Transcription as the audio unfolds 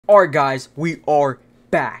Alright guys, we are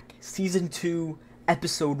back. Season 2,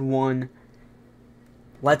 Episode 1.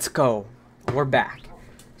 Let's go. We're back.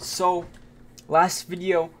 So, last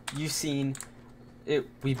video you seen it,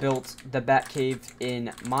 we built the bat cave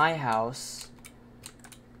in my house.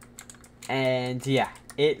 And yeah,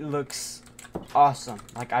 it looks awesome.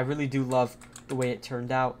 Like, I really do love the way it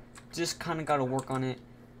turned out. Just kind of got to work on it.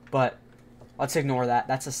 But let's ignore that.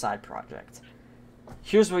 That's a side project.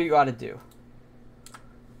 Here's what you got to do.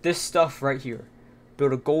 This stuff right here.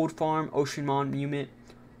 Build a gold farm, ocean monument,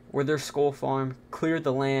 wither skull farm, clear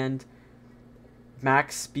the land,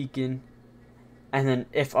 max beacon, and then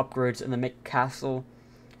if upgrades, and then make castle,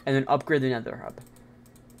 and then upgrade the Nether Hub.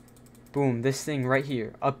 Boom, this thing right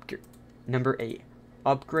here. Number 8.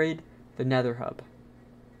 Upgrade the Nether Hub.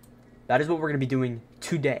 That is what we're going to be doing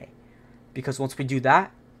today. Because once we do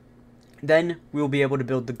that, then we will be able to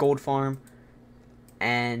build the gold farm,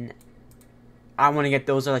 and I want to get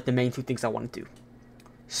those are like the main two things I want to do.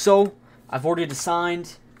 So I've already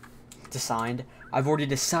decided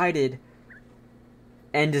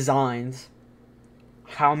and designed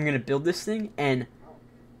how I'm gonna build this thing, and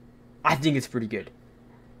I think it's pretty good.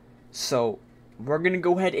 So we're gonna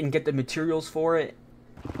go ahead and get the materials for it.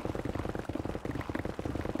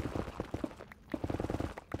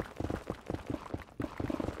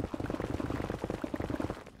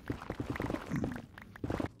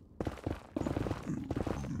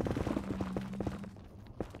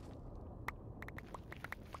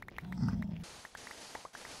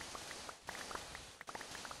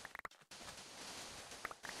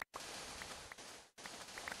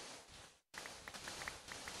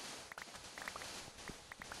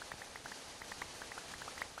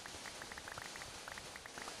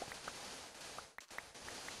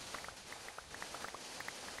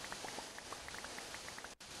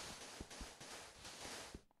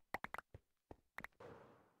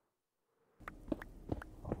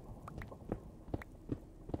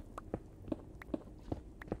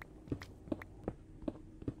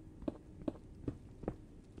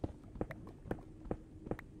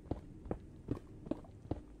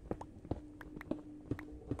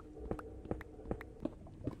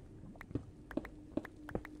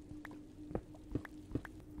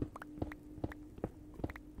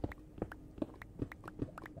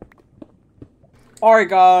 Alright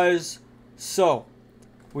guys, so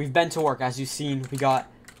we've been to work. As you've seen, we got,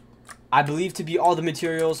 I believe to be all the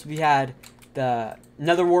materials. We had the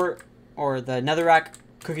netherwort, or the netherrack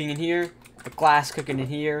cooking in here, the glass cooking in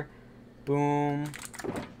here, boom,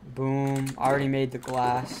 boom, I already made the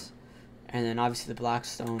glass, and then obviously the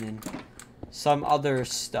blackstone and some other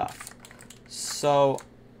stuff. So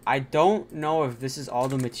I don't know if this is all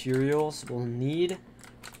the materials we'll need,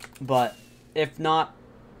 but if not,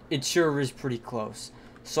 it sure is pretty close.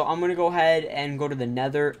 So I'm going to go ahead and go to the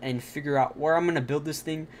nether and figure out where I'm going to build this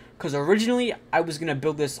thing. Because originally I was going to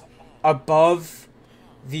build this above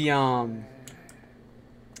the,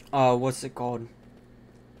 what's it called?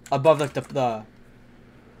 Above like the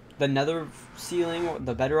nether ceiling,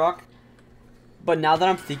 the bedrock. But now that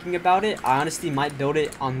I'm thinking about it, I honestly might build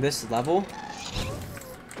it on this level.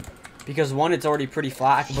 Because one, it's already pretty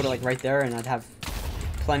flat. I could put it like right there and I'd have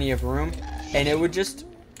plenty of room. And it would just...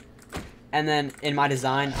 And then in my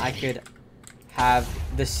design, I could have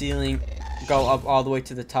the ceiling go up all the way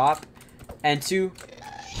to the top. And two,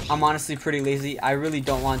 I'm honestly pretty lazy. I really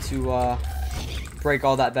don't want to break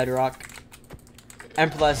all that bedrock. And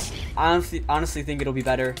plus, I honestly think it'll be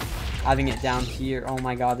better having it down here. Oh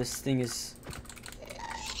my god, this thing is...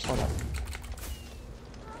 Hold up.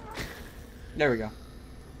 There we go.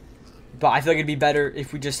 But I feel like it'd be better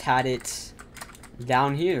if we just had it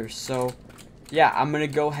down here. So, yeah, I'm going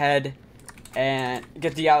to go ahead and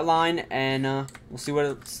get the outline, and we'll see what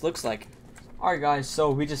it looks like. Alright guys,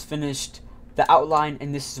 so we just finished the outline,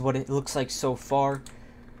 and this is what it looks like so far.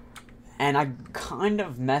 And I kind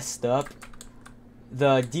of messed up.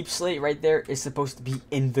 The deep slate right there is supposed to be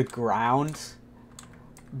in the ground,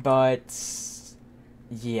 but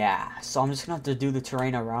yeah, so I'm just gonna have to do the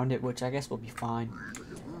terrain around it, which I guess will be fine.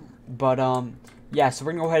 But yeah, so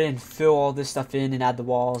we're gonna go ahead and fill all this stuff in and add the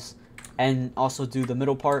walls, and also do the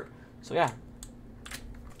middle part. So yeah.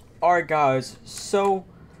 Alright guys, so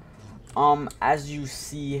as you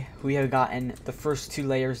see, we have gotten the first 2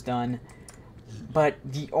 layers done. But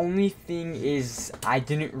the only thing is, I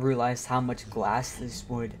didn't realize how much glass this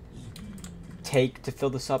would take to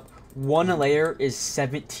fill this up. One layer is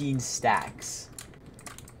 17 stacks.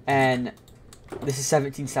 And this is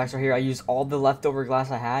 17 stacks right here. I used all the leftover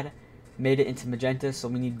glass I had, made it into magenta, so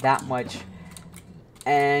we need that much.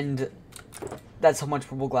 And that's how much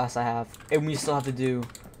purple glass I have. And we still have to do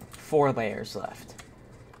 4 layers left.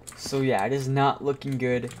 So yeah, it is not looking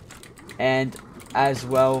good. And as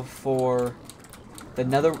well for the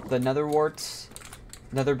nether warts,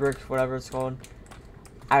 nether bricks, whatever it's called,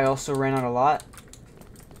 I also ran out a lot.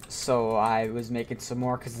 So I was making some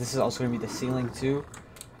more because this is also gonna be the ceiling too.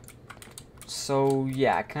 So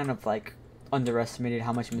yeah, I kind of like underestimated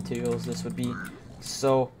how much materials this would be.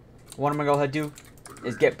 So what I'm gonna go ahead and do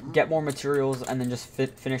is get more materials and then just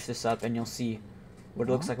finish this up, and you'll see what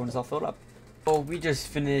it looks like when it's all filled up. Oh, we just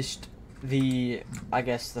finished the, I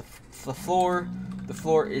guess the floor. The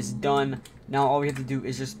floor is done. Now all we have to do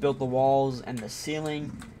is just build the walls and the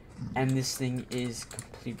ceiling, and this thing is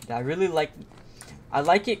complete. I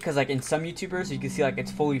like it because like in some YouTubers you can see like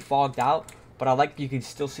it's fully fogged out, but I like you can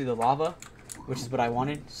still see the lava, which is what I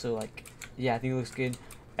wanted. So like, yeah, I think it looks good.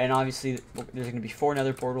 And obviously there's gonna be 4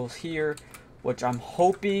 nether portals here, which I'm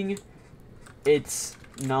hoping it's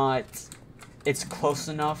close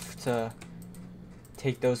enough to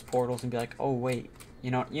take those portals and be like, oh wait, you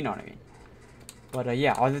know what I mean. But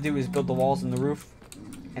yeah, all I have to do is build the walls and the roof,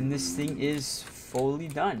 and this thing is fully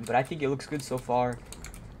done. But I think it looks good so far.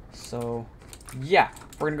 So yeah,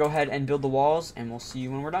 we're gonna go ahead and build the walls, and we'll see you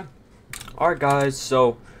when we're done. Alright guys,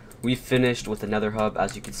 so we finished with the Nether Hub.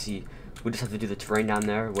 As you can see, we just have to do the terrain down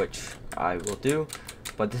there, which I will do.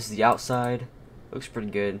 But this is the outside. Looks pretty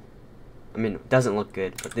good. I mean, it doesn't look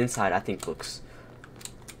good, but the inside I think looks,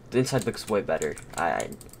 the inside looks way better. I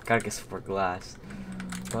gotta get some more glass.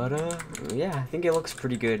 But yeah, I think it looks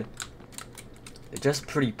pretty good. It's just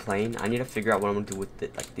pretty plain. I need to figure out what I'm gonna do with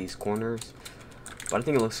it, like these corners. But I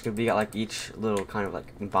think it looks good. We got like each little kind of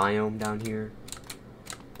like biome down here,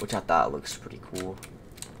 which I thought looks pretty cool.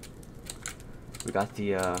 We got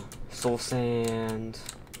the soul sand,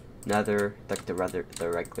 nether, like the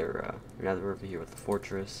regular nether over here with the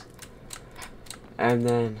fortress, and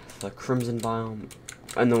then the crimson biome,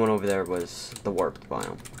 and the one over there was the warped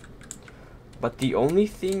biome. But the only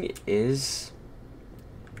thing is,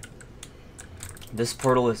 this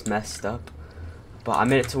portal is messed up. But I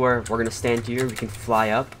made it to where we're gonna stand here, we can fly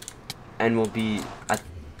up, and we'll be at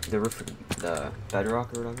the roof of the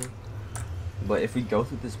bedrock or whatever. But if we go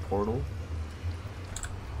through this portal,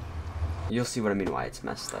 you'll see what I mean why it's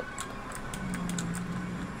messed up.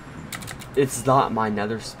 It's not my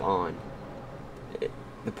nether spawn.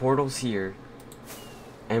 The portal's here,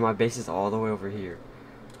 and my base is all the way over here.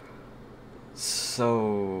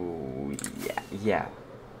 So yeah,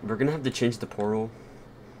 we're gonna have to change the portal.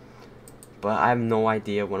 But I have no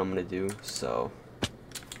idea what I'm gonna do, so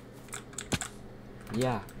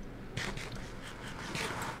yeah.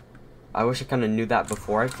 I wish I kind of knew that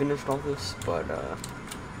before I finished all this, but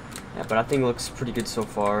yeah, but I think it looks pretty good so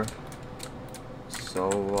far.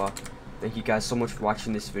 So thank you guys so much for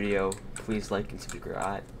watching this video. Please like and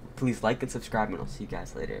subscribe. And I'll see you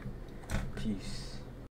guys later. Peace.